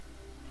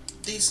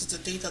This is the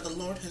day that the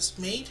Lord has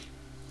made.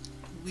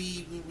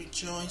 We will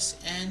rejoice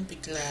and be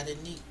glad in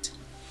it.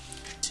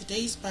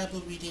 Today's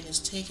Bible reading is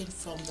taken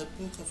from the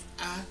book of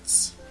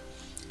Acts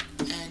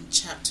and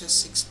chapter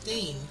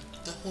 16,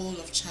 the whole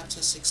of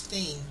chapter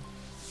 16.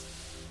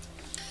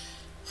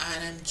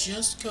 And I'm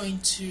just going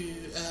to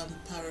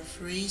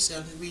paraphrase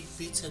and read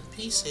bits and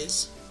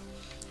pieces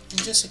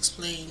and just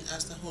explain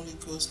as the Holy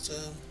Ghost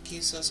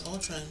gives us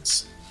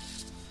utterance.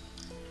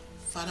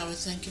 Father, we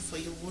thank you for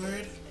your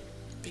word,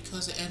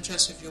 because the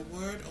entrance of your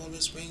word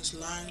always brings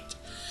light,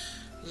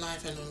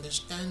 life and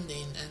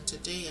understanding. And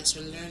today, as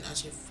we learn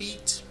at your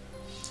feet,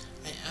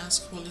 I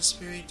ask, Holy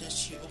Spirit,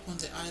 that you open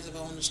the eyes of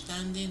our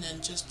understanding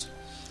and just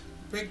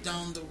break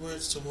down the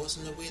words to us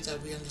in a way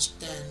that we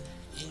understand.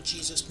 In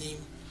Jesus' name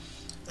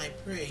I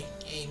pray.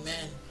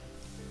 Amen.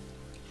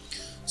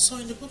 So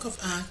in the book of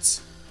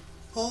Acts,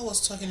 Paul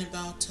was talking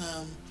about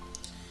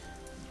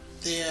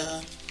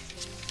their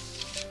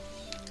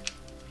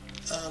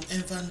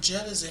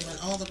evangelism and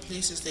all the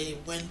places they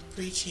went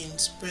preaching,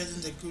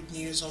 spreading the good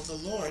news of the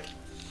Lord.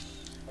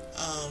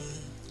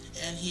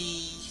 And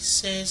he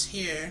says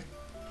here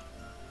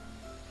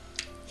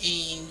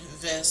in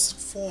verse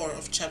 4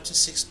 of chapter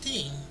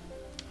 16,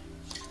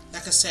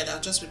 like I said,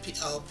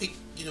 I'll pick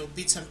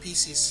bits and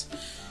pieces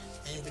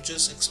and we'll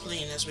just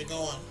explain as we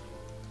go on.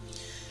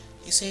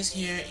 He says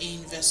here in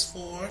verse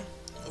 4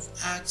 of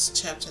Acts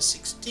chapter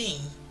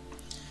 16,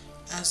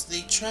 as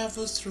they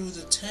traveled through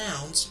the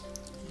towns,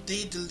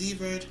 they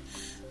delivered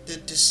the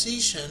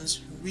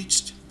decisions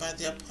reached by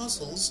the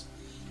apostles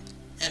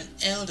and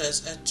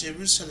elders at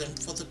Jerusalem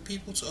for the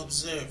people to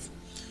observe.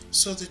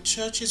 So the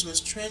churches were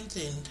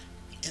strengthened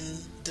in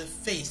the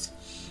faith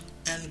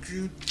and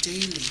grew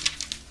daily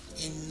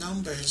in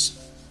numbers.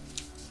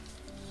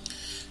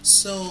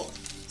 So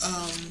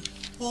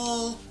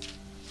Paul,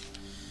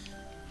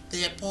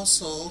 the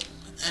apostle,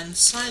 and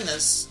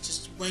Silas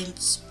just went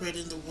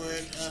spreading the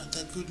word,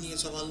 the good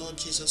news of our Lord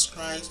Jesus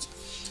Christ.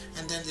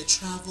 And then they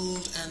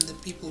traveled, and the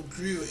people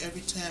grew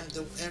every town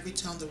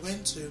they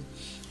went to.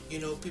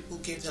 People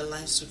gave their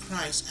lives to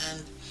Christ.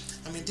 And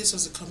this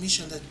was a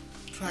commission that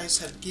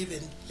Christ had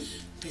given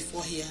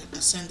before he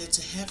ascended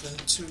to heaven,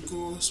 to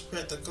go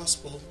spread the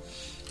gospel,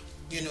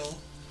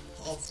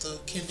 of the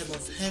kingdom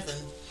of heaven.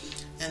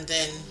 And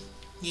then,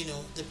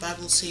 the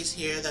Bible says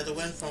here that they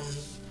went from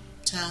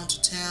town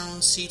to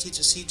town, city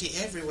to city,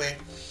 everywhere.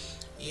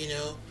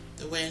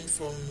 They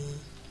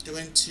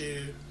went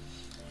to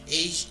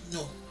Asia.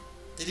 No,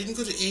 they didn't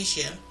go to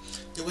Asia.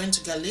 They went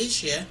to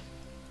Galatia.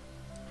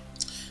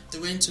 They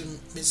went to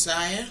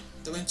Messiah.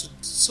 They went to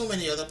so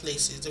many other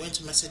places. They went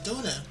to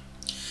Macedonia.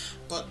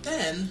 But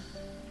then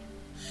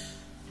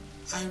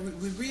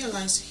we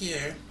realize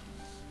here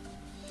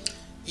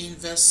in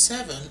verse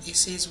 7, it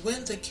says,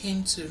 when they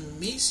came to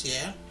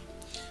Mysia,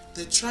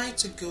 they tried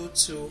to go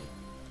to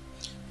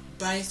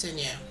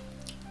Bithynia,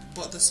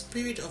 but the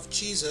Spirit of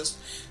Jesus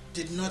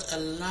did not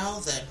allow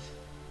them.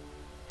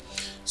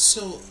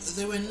 So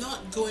they were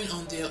not going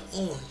on their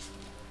own.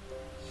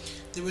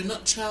 They were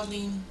not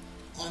traveling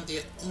on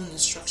their own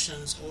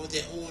instructions or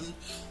their own,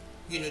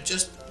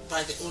 just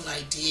by their own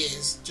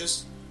ideas,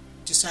 just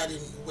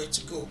deciding where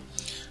to go.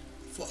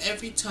 For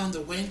every town they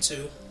went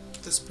to,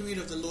 the Spirit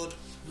of the Lord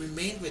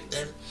remained with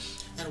them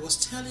and was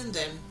telling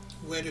them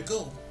where to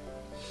go.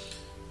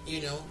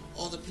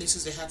 All the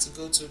places they had to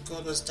go to,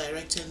 God was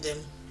directing them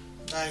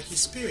by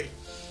His Spirit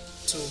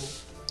to,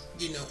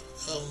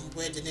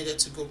 where they needed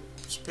to go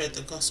spread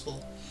the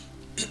gospel.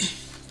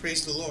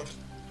 Praise the Lord.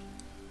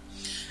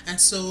 And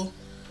so,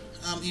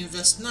 in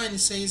verse 9 it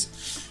says,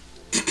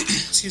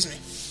 excuse me,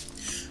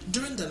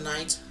 during the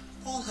night,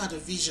 Paul had a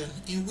vision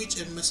in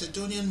which a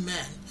Macedonian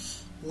man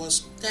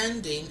was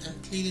standing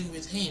and pleading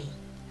with him,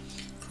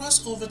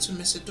 cross over to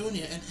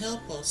Macedonia and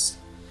help us.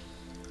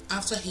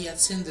 After he had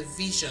seen the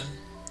vision,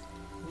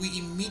 we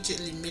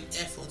immediately made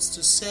efforts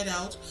to set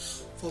out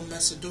for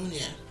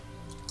Macedonia,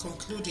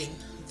 concluding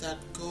that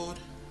God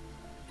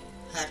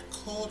had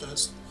called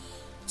us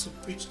to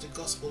preach the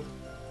gospel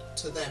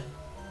to them.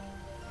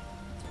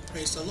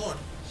 Praise the Lord.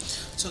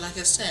 So like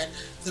I said,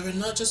 they were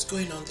not just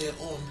going on their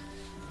own.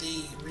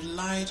 They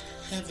relied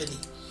heavily,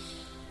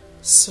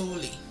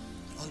 solely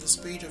on the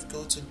Spirit of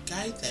God to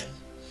guide them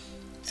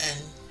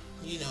and,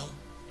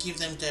 give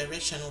them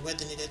direction on where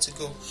they needed to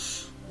go.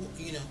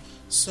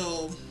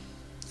 So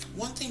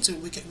one thing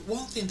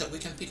that we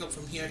can pick up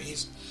from here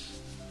is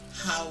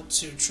how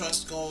to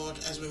trust God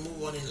as we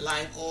move on in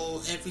life,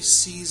 or every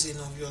season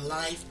of your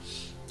life.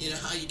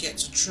 How you get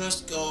to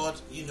trust God.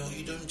 You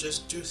don't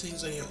just do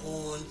things on your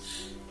own.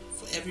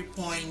 For every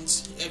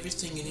point,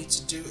 everything you need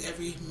to do,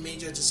 every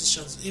major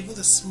decisions, even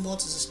the small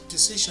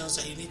decisions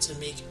that you need to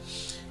make,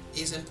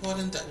 is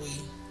important that we,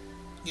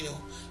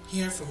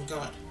 hear from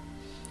God.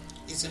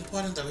 It's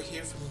important that we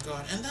hear from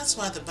God. And that's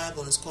why the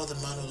Bible is called the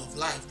manual of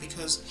life,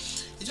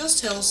 because it just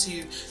tells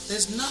you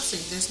there's no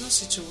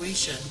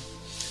situation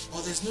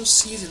or there's no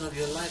season of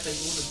your life that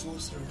you want to go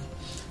through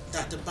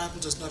that the Bible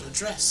does not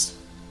address.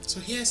 So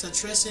here it's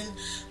addressing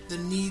the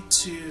need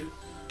to,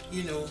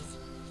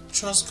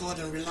 trust God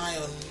and rely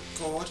on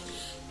God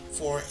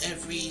for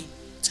every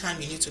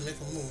time you need to make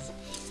a move.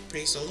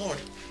 Praise the Lord.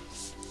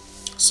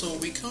 So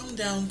we come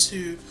down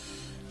to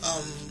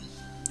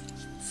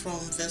from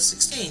verse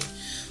 16.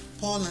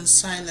 Paul and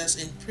Silas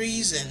in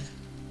prison.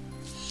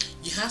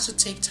 You have to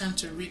take time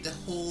to read the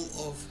whole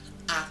of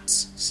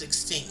Acts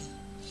 16.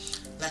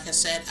 Like I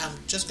said, I'm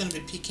just going to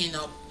be picking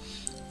up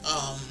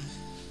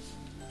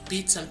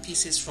bits and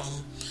pieces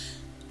from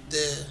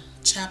the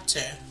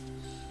chapter,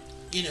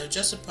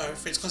 just to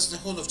paraphrase, because the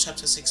whole of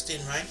chapter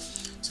 16, right?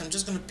 So I'm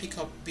just going to pick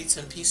up bits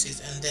and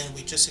pieces, and then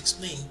we just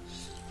explain,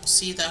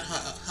 see that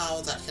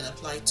how that can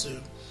apply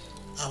to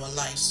our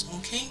lives.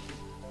 Okay,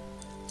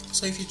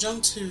 so if you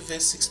jump to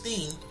verse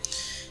 16,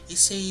 it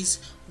says,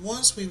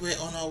 once we were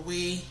on our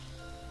way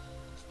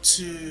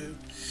to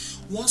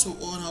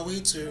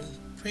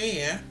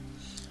prayer,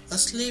 a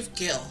slave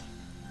girl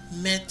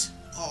met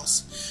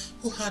us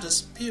who had a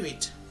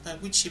spirit by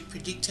which she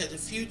predicted the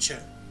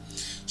future.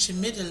 She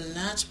made a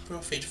large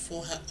profit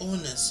for her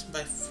owners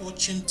by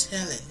fortune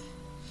telling.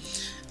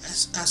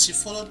 As she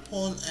followed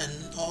Paul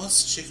and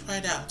us, she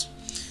cried out,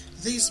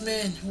 "These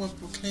men who are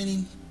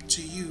proclaiming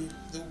to you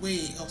the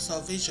way of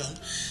salvation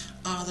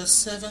are the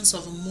servants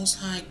of the Most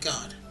High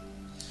God."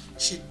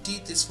 She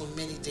did this for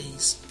many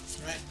days,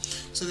 right?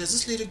 So there's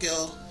this little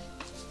girl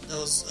that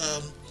was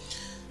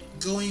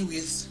going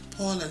with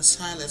Paul and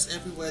Silas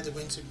everywhere they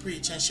went to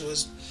preach, and she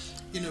was,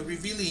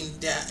 revealing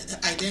their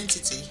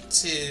identity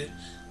to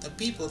the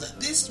people, that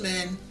these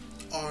men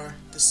are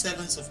the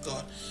servants of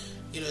God.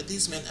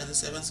 These men are the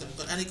servants of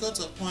God. And it got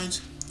to a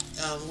point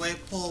where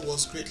Paul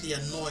was greatly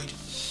annoyed,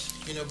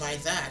 by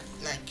that.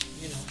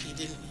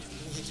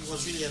 He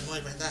was really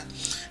annoyed by that.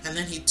 And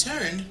then he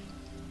turned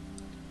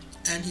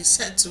and he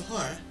said to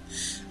her,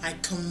 "I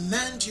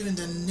command you in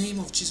the name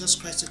of Jesus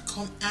Christ to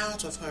come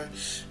out of her,"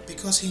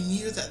 because he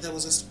knew that there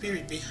was a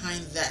spirit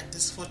behind that,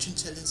 this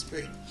fortune-telling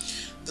spirit.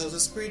 There was a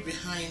spirit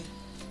behind,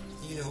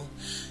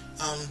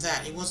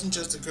 that. It wasn't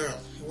just the girl.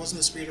 It wasn't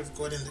the spirit of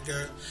God in the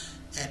girl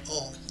at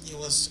all. It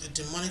was a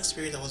demonic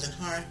spirit that was in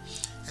her.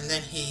 And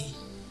then he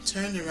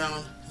turned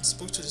around and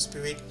spoke to the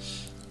spirit,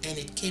 and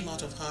it came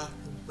out of her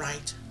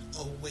right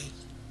away.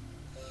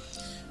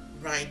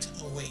 Right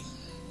away.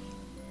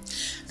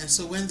 And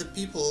so when the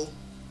people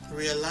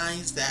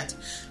realized that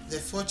the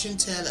fortune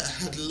teller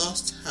had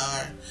lost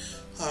her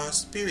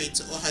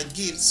spirit, or her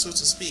gift, so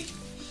to speak,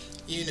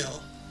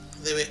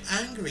 they were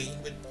angry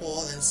with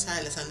Paul and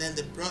Silas, and then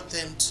they brought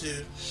them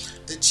to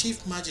the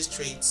chief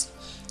magistrates,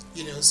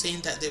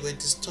 saying that they were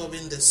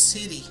disturbing the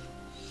city,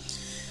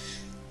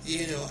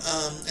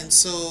 and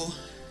so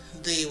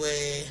they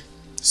were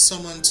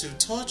summoned to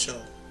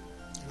torture.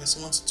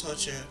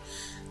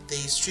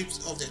 They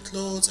stripped off their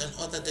clothes and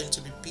ordered them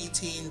to be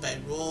beaten by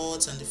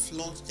rods, and they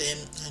flogged them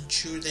and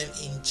threw them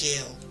in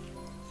jail.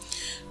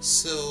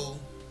 So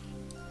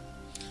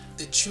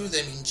they threw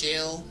them in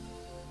jail,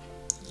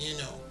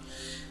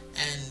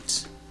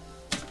 and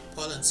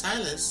Paul and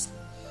Silas,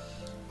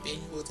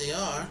 being who they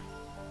are,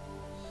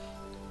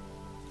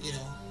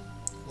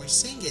 were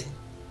singing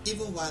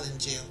even while in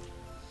jail.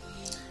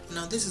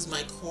 Now this is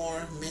my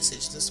core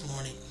message this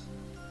morning.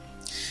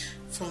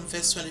 From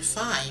verse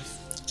 25,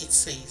 it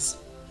says,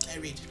 I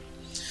read,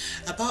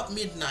 "About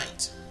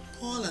midnight,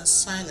 Paul and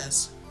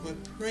Silas were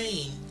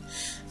praying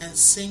and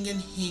singing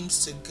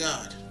hymns to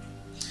God,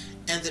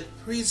 and the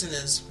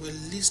prisoners were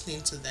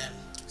listening to them.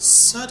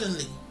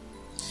 Suddenly,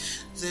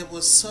 there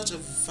was such a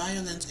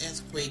violent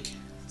earthquake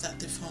that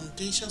the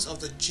foundations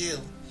of the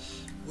jail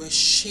were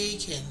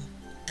shaken,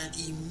 and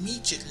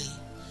immediately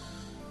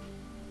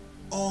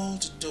all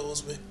the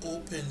doors were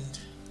opened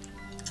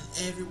and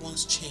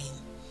everyone's chain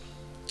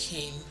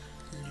came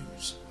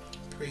loose."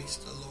 Praise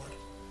the Lord.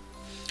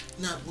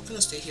 Now, we're going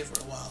to stay here for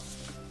a while.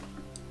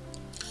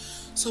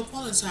 So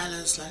Paul and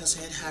Silas, like I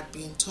said, had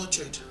been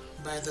tortured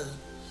by the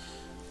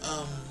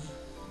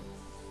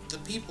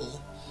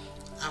people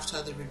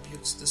after they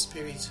rebuked the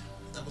spirit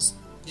that was,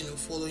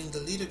 following the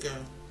little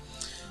girl,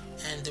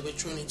 and they were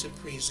thrown into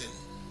prison,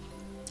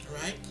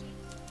 right?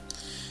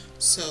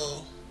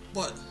 So,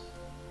 but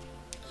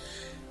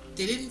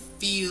they didn't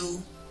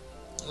feel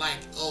like,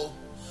 oh,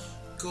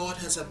 God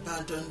has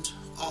abandoned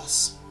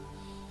us.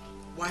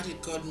 Why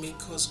did God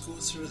make us go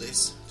through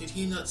this? Did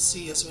He not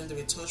see us when they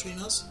were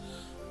torturing us?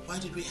 Why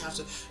did we have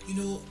to? They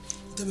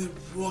were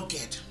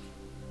rugged.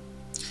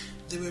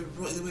 They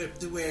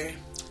were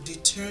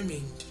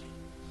determined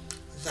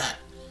that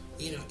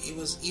it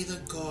was either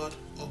God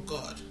or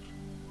God.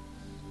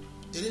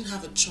 They didn't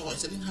have a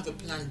choice. They didn't have a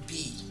plan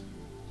B.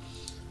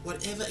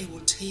 Whatever it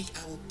will take,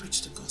 I will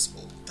preach the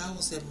gospel. That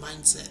was their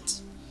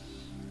mindset.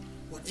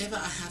 Whatever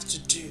I have to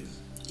do,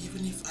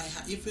 even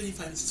if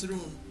I'm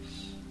thrown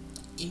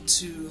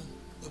into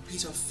a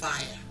pit of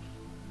fire,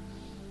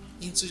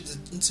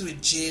 into a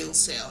jail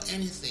cell,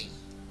 anything,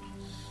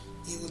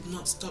 it would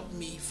not stop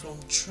me from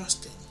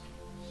trusting,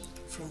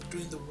 from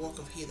doing the work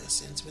of He that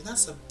sent me.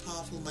 That's a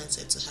powerful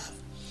mindset to have.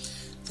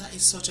 That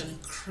is such an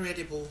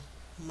incredible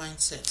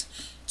mindset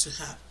to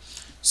have,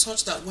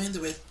 such that when they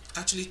were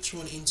actually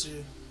thrown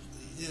into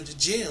the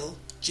jail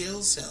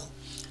cell,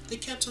 They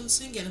kept on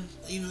singing,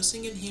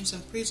 singing hymns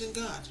and praising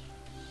God.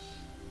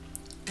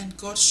 And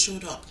God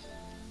showed up.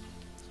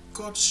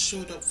 God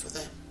showed up for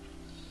them.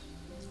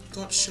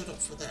 God showed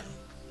up for them.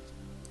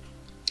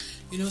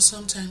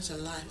 Sometimes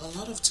in life, a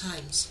lot of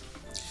times,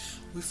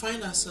 we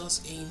find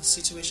ourselves in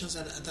situations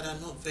that are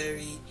not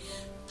very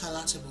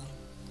palatable.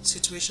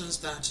 Situations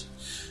that,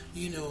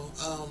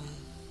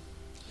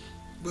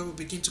 where we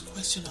begin to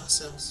question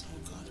ourselves. Oh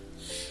God,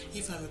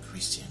 if I'm a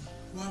Christian,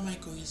 why am I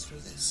going through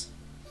this?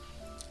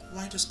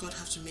 Why does God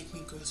have to make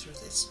me go through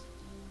this?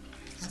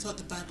 I thought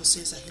the Bible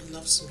says that He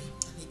loves me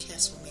and He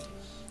cares for me,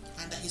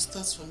 and that His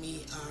thoughts for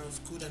me are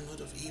of good and not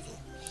of evil.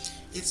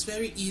 It's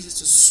very easy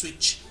to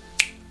switch.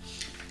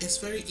 It's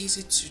very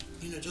easy to,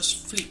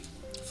 just flip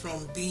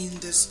from being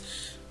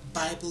this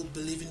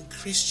Bible-believing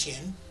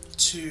Christian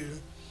to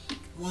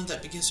one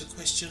that begins to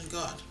question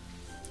God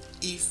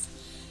if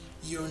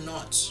you're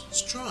not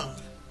strong.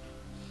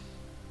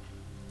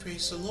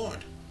 Praise the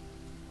Lord.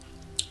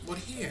 But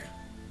here,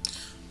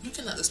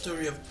 looking at the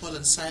story of Paul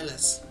and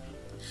Silas,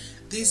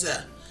 these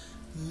are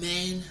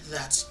men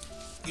that,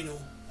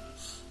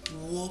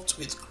 walked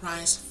with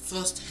Christ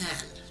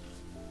firsthand.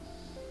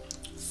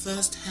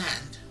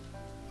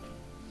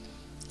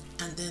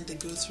 And then they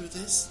go through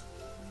this,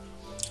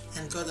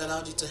 and God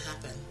allowed it to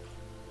happen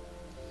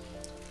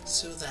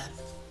so that,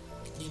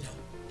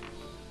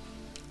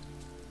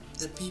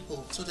 the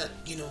people, so that,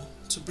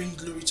 to bring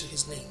glory to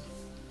His name,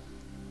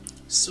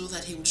 so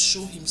that He would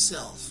show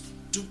Himself.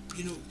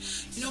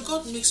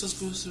 God makes us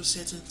go through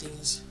certain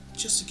things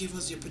just to give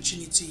us the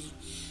opportunity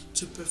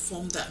to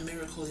perform that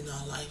miracle in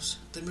our lives.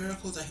 The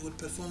miracle that He would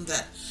perform,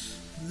 that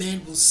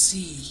men will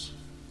see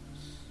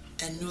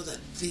and know that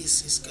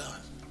this is God.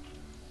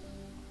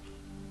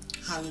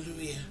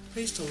 Hallelujah.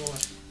 Praise the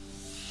Lord.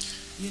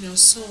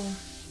 So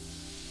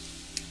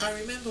I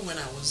remember when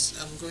I was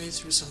going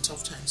through some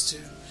tough times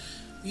too.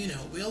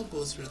 We all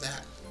go through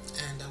that.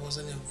 And I was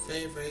in a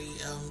very, very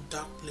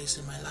dark place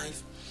in my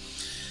life.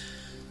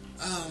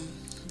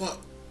 But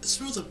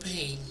through the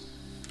pain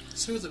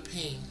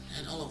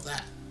and all of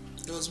that,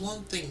 there was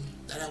one thing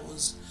that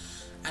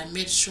I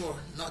made sure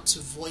not to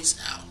voice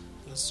out,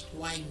 was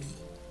why me?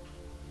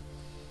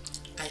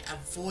 I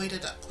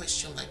avoided that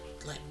question like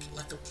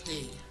a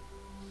plague.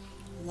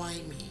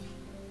 Why me?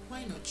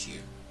 Why not you?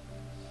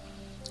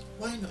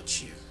 Why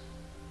not you?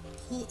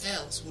 Who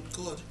else would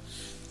God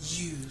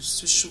use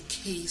to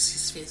showcase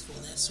His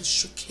faithfulness, to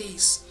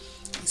showcase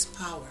His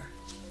power,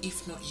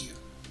 if not you?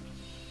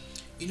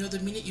 The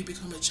minute you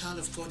become a child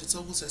of God, it's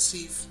almost as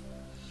if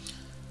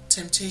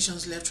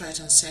temptations left, right,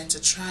 and center,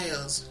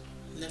 trials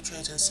left,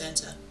 right, and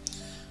center.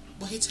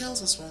 But He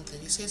tells us one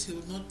thing. He says He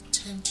will not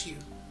tempt you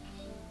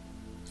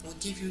or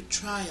give you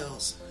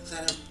trials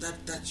that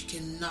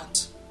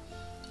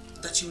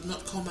you would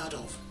not come out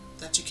of,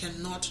 that you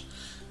cannot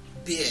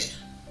bear.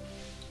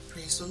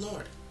 Praise the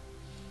Lord.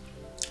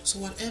 So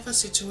whatever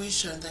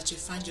situation that you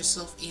find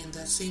yourself in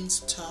that seems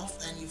tough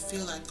and you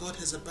feel like God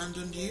has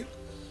abandoned you,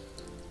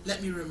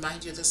 let me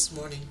remind you this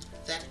morning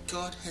that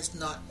God has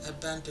not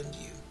abandoned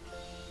you.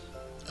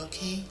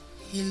 Okay?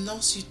 He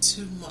loves you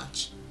too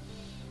much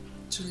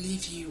to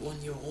leave you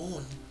on your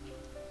own.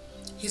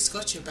 He's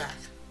got your back.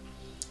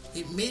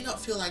 It may not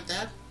feel like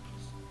that,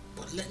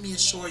 but let me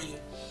assure you,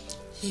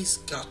 He's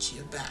got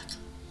your back.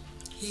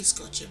 He's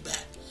got your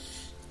back.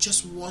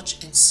 Just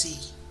watch and see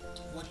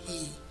what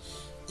He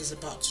is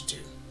about to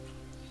do.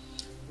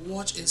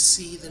 Watch and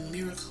see the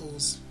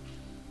miracles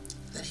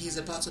that He's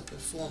about to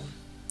perform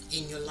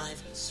in your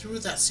life through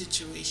that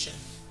situation.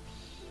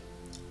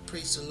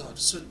 Praise the Lord.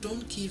 So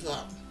don't give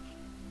up.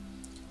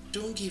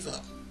 Don't give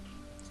up.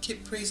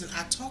 Keep praising.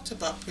 I talked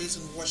about praise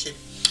and worship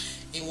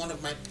in one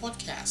of my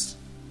podcasts.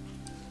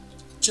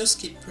 Just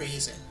keep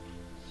praising.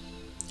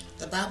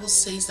 The Bible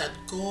says that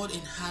God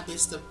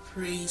inhabits the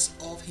praise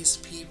of His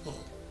people.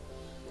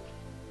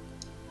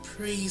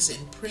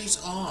 Praising, praise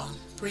on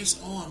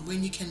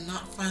when you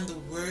cannot find the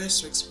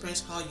words to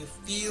express how you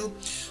feel,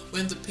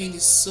 when the pain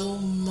is so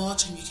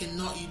much and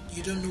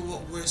you don't know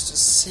what words to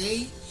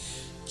say.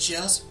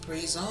 Just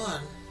praise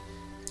on.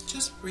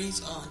 Just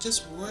praise on.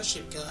 Just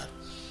worship God.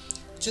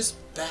 Just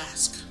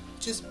bask.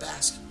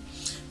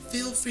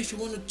 Feel free. If you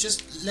want to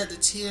just let the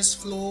tears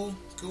flow,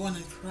 go on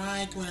and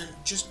cry, go on and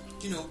just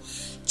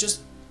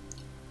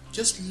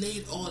lay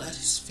it all at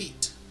His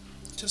feet.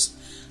 Just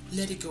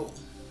let it go.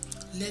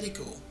 Let it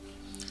go.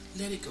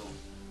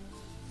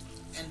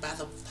 And by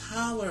the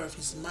power of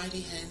His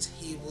mighty hands,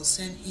 He will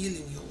send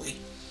healing your way.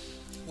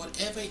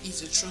 Whatever it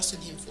is you're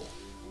trusting Him for,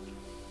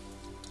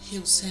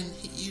 He'll send,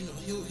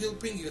 He'll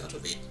bring you out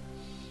of it.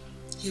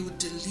 He will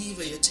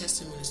deliver your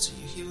testimonies to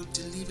you. He will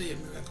deliver your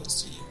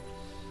miracles to you.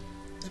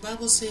 The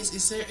Bible says,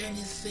 is there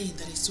anything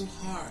that is too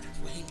hard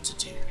for Him to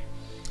do?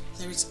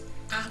 There is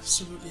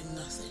absolutely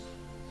nothing.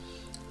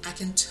 I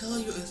can tell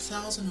you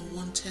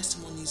 1,001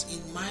 testimonies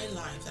in my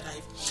life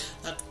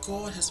that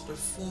God has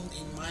performed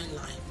in my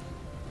life.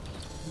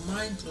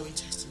 Mind-blowing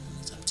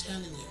testimonies, I'm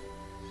telling you.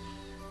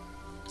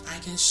 I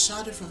can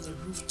shout it from the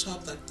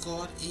rooftop that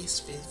God is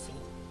faithful.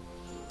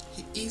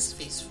 He is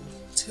faithful.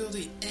 till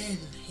the end.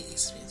 He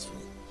is faithful.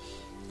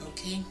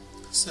 Okay,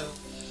 so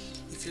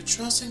if you're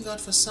trusting God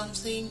for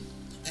something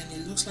and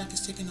it looks like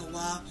it's taking a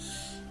while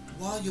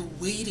you're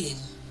waiting,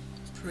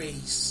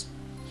 praise.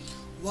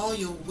 While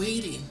you're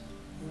waiting,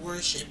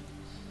 worship.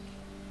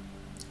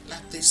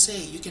 Like they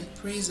say, you can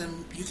pray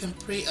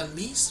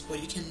amiss,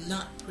 but you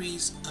cannot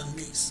praise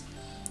amiss.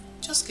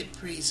 Just keep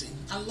praising.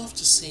 I love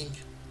to sing.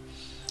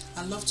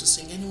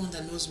 Anyone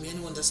that knows me,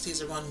 anyone that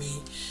stays around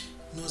me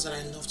knows that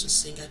I love to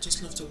sing. I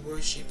just love to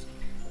worship.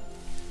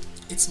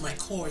 It's my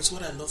core. It's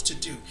what I love to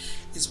do.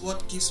 It's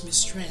what gives me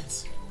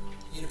strength.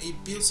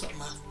 It builds up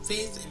my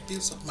faith. It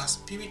builds up my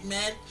spirit,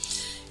 man.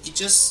 It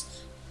just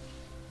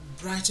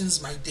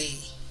brightens my day.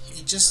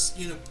 It just,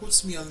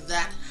 puts me on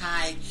that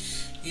high,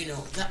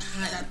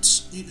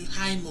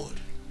 high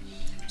mode.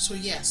 So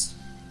yes,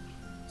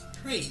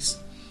 praise.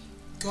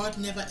 God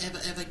never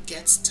ever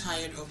gets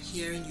tired of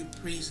hearing you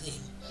praise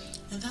Him.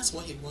 And that's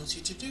what He wants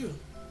you to do.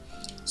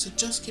 So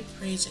just keep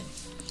praising.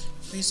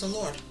 Praise the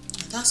Lord.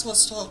 And that's what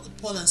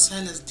Paul and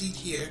Silas did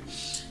here.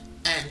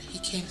 And He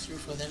came through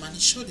for them and He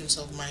showed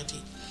Himself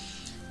mighty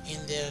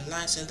in their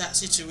lives in that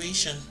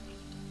situation.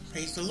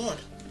 Praise the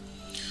Lord.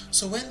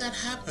 So when that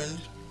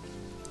happened,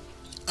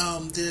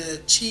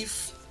 the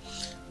chief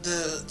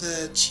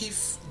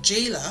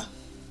jailer,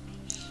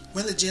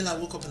 when the jailer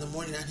woke up in the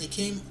morning and he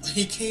came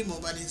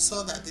up and he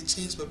saw that the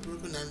chains were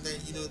broken and then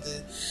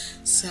the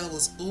cell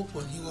was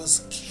open, he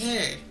was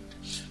scared.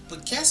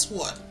 But guess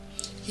what?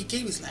 He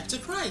gave his life to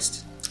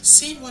Christ.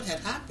 Seeing what had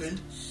happened,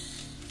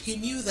 he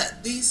knew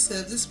that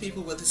these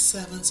people were the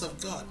servants of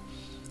God,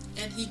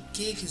 and he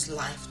gave his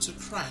life to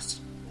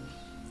Christ.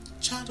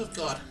 Child of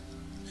God,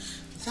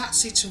 that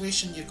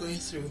situation you're going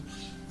through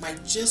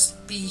might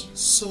just be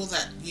so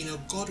that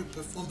God will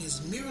perform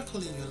His miracle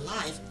in your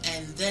life,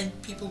 and then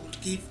people will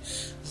give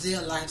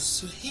their lives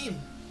to Him.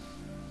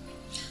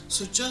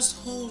 So just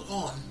hold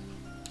on,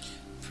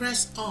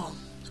 press on,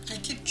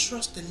 and keep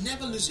trusting.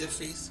 Never lose your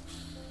faith,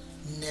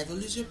 never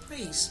lose your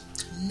praise,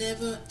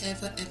 never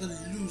ever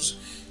lose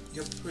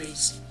your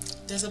praise.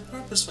 There's a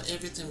purpose for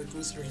everything we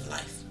go through in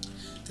life.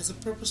 There's a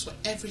purpose for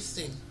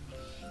everything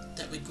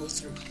that we go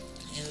through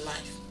in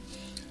life.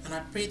 And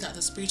I pray that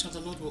the Spirit of the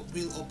Lord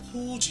will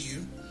uphold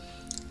you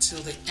till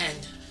the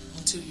end,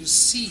 until you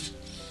see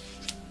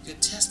your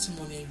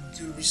testimony,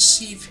 you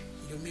receive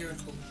your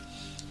miracle.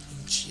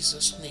 In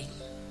Jesus' name,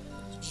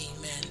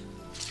 amen.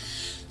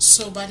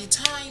 So by the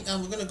time,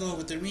 we're going to go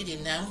with the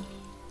reading now.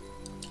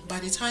 By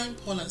the time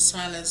Paul and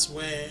Silas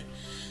were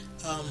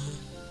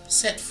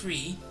set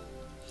free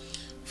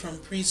from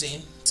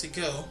prison to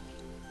go,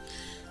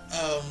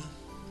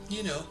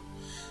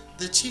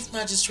 the chief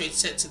magistrate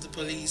said to the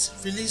police,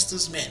 release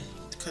those men,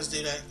 because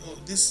they're like,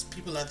 these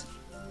people are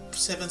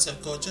servants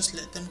of God, just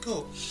let them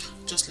go.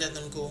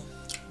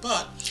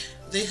 But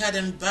they had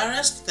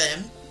embarrassed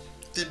them.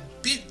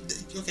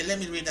 Okay, let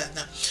me read that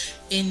now.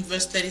 In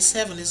verse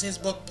 37 it says,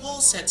 but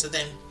Paul said to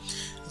them,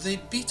 they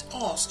beat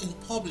us in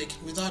public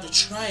without a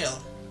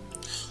trial,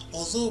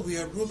 although we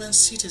are Roman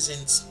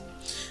citizens,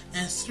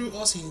 and threw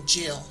us in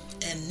jail.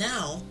 And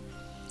now,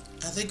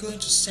 are they going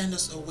to send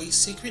us away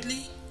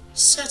secretly?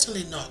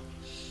 Certainly not.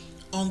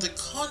 On the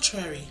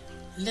contrary,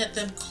 let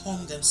them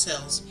come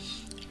themselves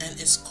and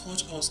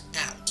escort us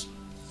out.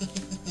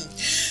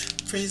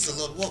 Praise the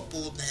Lord. What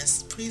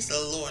boldness. Praise the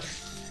Lord.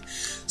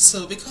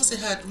 So because they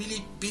had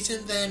really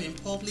beaten them in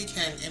public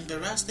and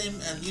embarrassed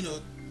them and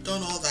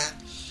done all that,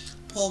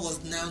 Paul was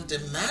now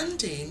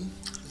demanding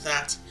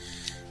that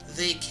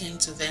they came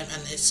to them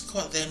and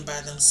escort them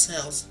by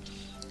themselves.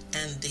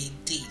 And they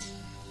did.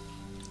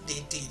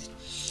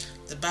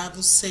 The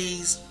Bible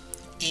says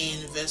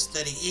in verse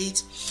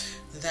 38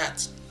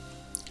 that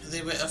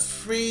they were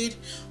afraid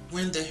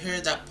when they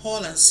heard that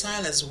Paul and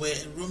Silas were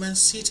Roman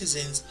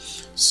citizens,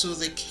 so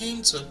they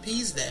came to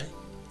appease them,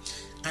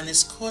 and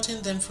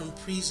escorting them from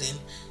prison,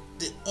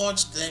 they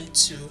urged them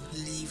to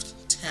leave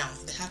town.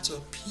 They had to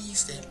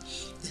appease them.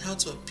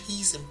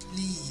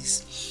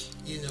 Please,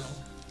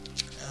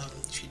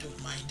 if you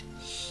don't mind,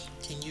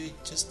 can you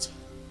just,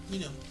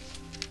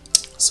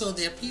 So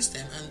they appeased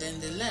them, and then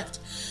they left.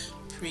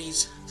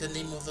 Praise the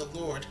name of the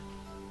Lord.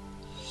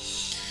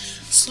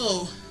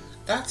 So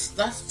that's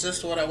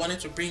just what I wanted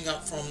to bring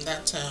up from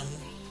that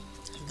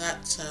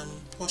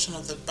portion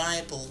of the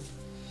Bible.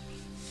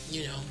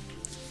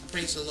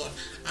 Praise the Lord.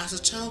 As a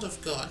child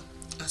of God,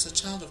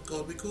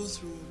 we go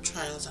through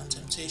trials and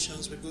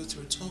temptations. We go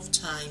through tough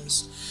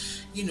times,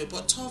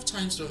 but tough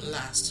times don't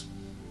last.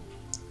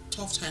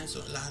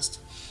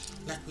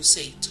 Like we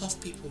say, tough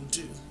people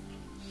do.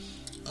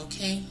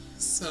 Okay,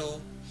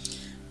 so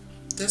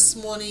this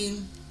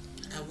morning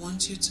I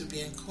want you to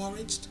be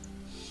encouraged.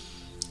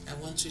 I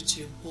want you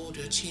to hold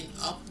your chin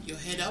up, your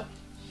head up,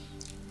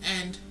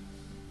 and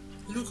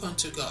look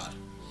unto God.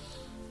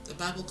 The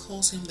Bible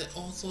calls Him the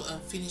author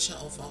and finisher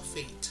of our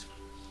faith.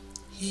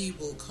 He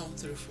will come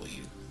through for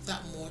you.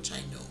 That much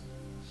I know.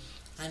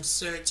 I'm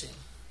certain,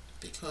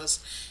 because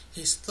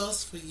His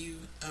thoughts for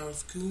you are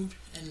of good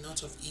and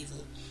not of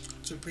evil,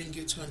 to bring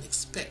you to an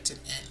expected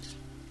end.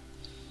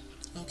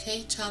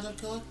 Okay, child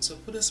of God, so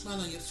put a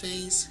smile on your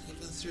face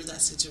even through that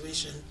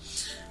situation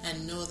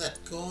and know that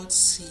God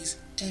sees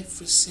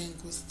every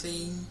single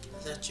thing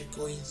that you're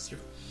going through.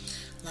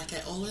 Like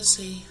I always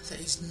say, there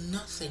is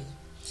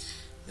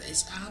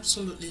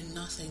absolutely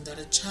nothing that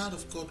a child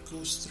of God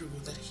goes through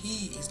that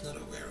he is not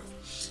aware of.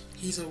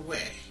 He's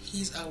aware,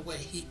 he is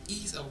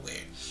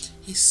aware.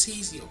 He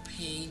sees your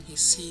pain, he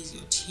sees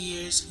your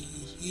tears,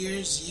 he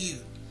hears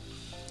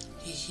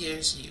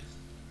you.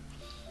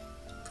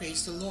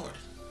 Praise the Lord.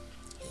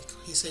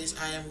 He says,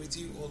 I am with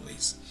you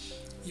always,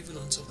 even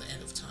until the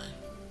end of time.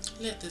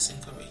 Let this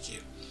encourage you.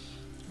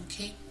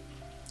 Okay?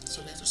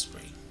 So let us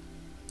pray.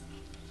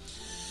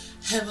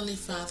 Heavenly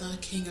Father,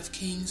 King of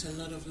Kings and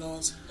Lord of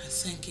Lords, I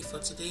thank you for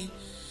today.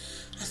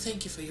 I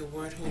thank you for your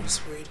word, Holy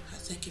Spirit. I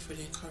thank you for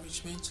the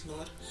encouragement,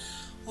 Lord.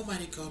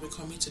 Almighty God, we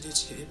commit today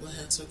to your able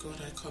hands, oh God.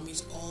 I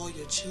commit all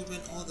your children,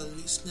 all the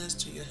listeners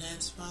to your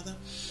hands, Father.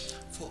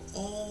 For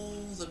all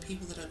the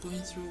people that are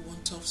going through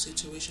one tough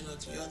situation or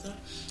the other,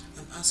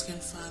 I'm asking,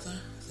 Father,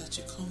 that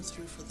you come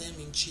through for them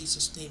in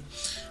Jesus' name.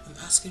 I'm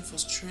asking for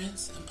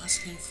strength. I'm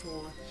asking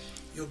for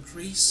your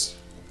grace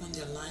upon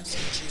their lives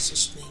in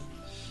Jesus' name.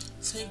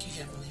 Thank you,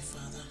 Heavenly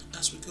Father.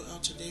 As we go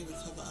out today, we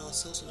cover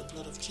ourselves with the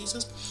blood of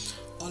Jesus.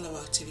 All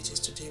our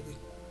activities today, we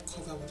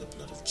cover with the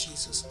blood of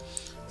Jesus.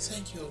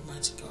 Thank you,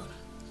 Almighty God.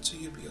 To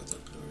you be all the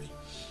glory.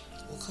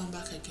 We'll come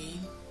back again,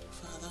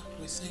 Father,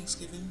 with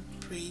thanksgiving,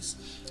 praise,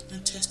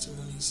 and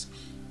testimonies.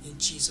 In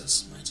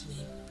Jesus' mighty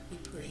name, we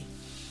pray.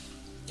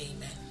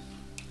 Amen.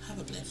 Have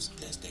a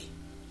blessed day.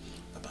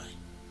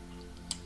 Bye-bye.